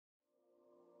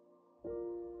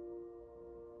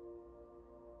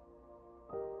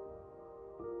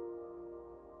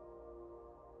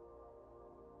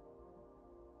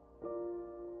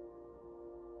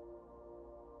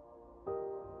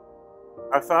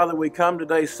Our Father, we come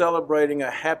today celebrating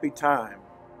a happy time,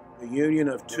 the union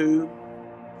of two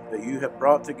that you have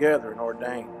brought together and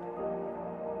ordained.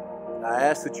 And I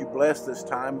ask that you bless this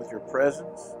time with your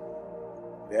presence.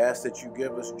 We ask that you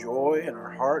give us joy in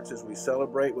our hearts as we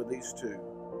celebrate with these two.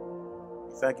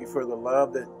 We thank you for the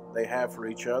love that they have for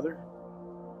each other.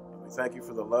 And we thank you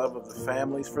for the love of the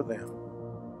families for them.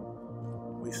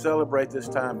 We celebrate this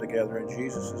time together in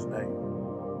Jesus' name.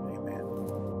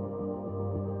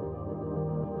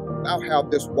 Thou have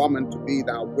this woman to be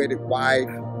thy wedded wife,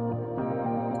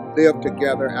 live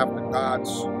together after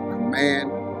God's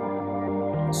command,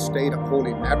 a state of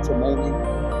holy matrimony.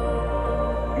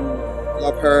 You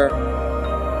love her,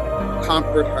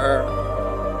 comfort her,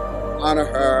 honor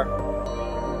her,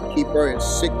 keep her in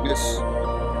sickness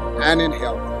and in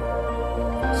health.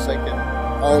 Forsaken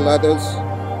all others,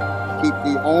 keep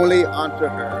thee only unto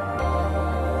her,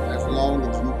 as long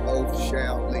as you both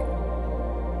shall live.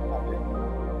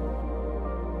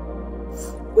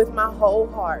 With my whole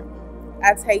heart,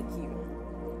 I take you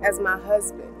as my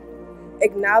husband,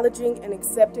 acknowledging and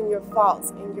accepting your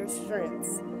faults and your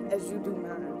strengths as you do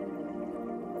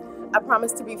mine. I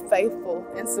promise to be faithful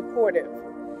and supportive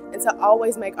and to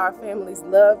always make our family's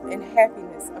love and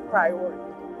happiness a priority.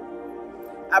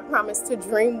 I promise to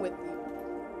dream with you,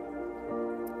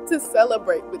 to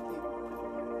celebrate with you,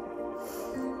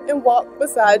 and walk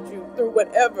beside you through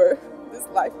whatever this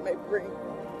life may bring.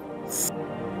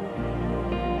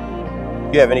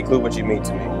 You have any clue what you mean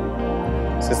to me.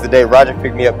 Since the day Roger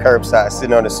picked me up curbside,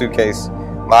 sitting on a suitcase,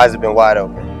 my eyes have been wide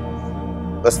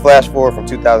open. Let's flash forward from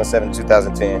 2007 to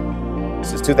 2010.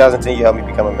 Since 2010, you helped me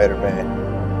become a better man.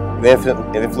 You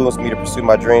influenced me to pursue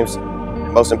my dreams,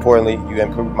 and most importantly, you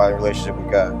improved my relationship with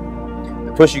God.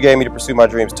 The push you gave me to pursue my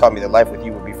dreams taught me that life with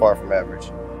you would be far from average.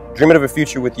 Dreaming of a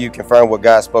future with you confirmed what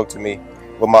God spoke to me,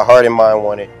 what my heart and mind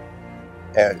wanted,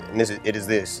 and it is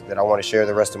this, that I want to share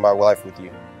the rest of my life with you.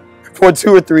 When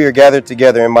two or three are gathered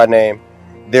together in my name,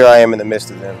 there I am in the midst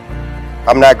of them.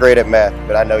 I'm not great at math,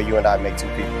 but I know you and I make two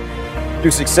people.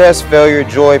 Through success, failure,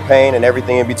 joy, pain, and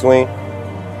everything in between,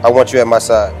 I want you at my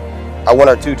side. I want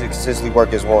our two to consistently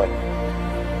work as one.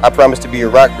 I promise to be your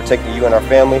rock, protecting you and our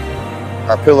family,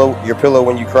 your pillow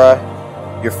when you cry,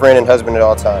 your friend and husband at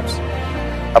all times.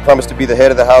 I promise to be the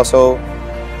head of the household,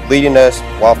 leading us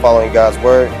while following God's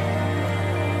word.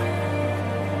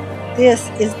 This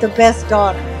is the best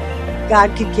daughter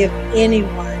God could give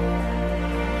anyone.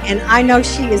 And I know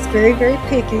she is very, very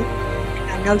picky.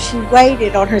 I know she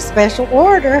waited on her special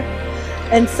order.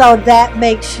 And so that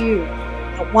makes you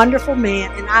a wonderful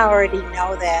man. And I already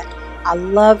know that. I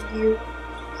love you.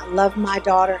 I love my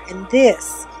daughter. And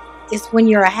this is when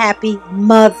you're a happy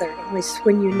mother. It's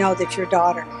when you know that your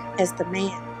daughter has the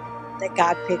man that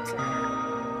God picked for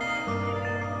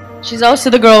her. She's also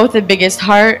the girl with the biggest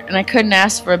heart, and I couldn't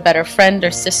ask for a better friend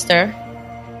or sister.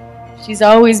 She's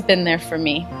always been there for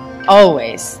me,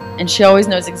 always, and she always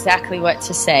knows exactly what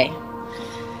to say.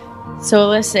 So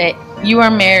Alyssa, you are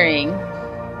marrying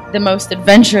the most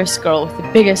adventurous girl with the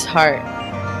biggest heart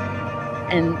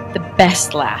and the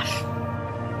best laugh.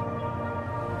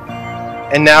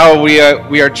 And now we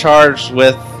are charged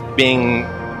with being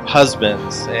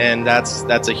husbands, and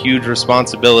that's a huge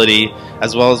responsibility,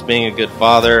 as well as being a good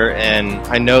father. And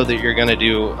I know that you're going to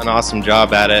do an awesome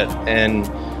job at it, and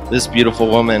this beautiful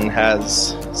woman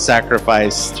has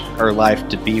sacrificed her life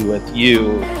to be with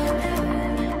you.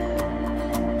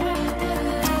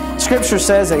 Scripture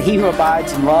says that he who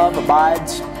abides in love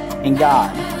abides in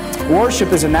God.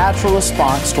 Worship is a natural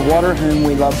response to one whom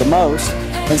we love the most,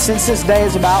 and since this day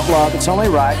is about love, it's only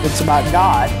right that it's about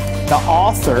God, the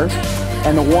author,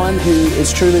 and the one who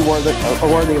is truly worthy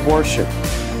of worship.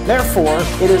 Therefore,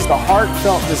 it is the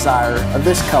heartfelt desire of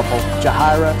this couple,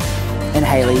 Jahira and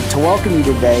Haley, to welcome you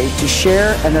today to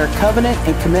share in their covenant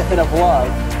and commitment of love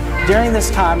during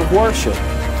this time of worship.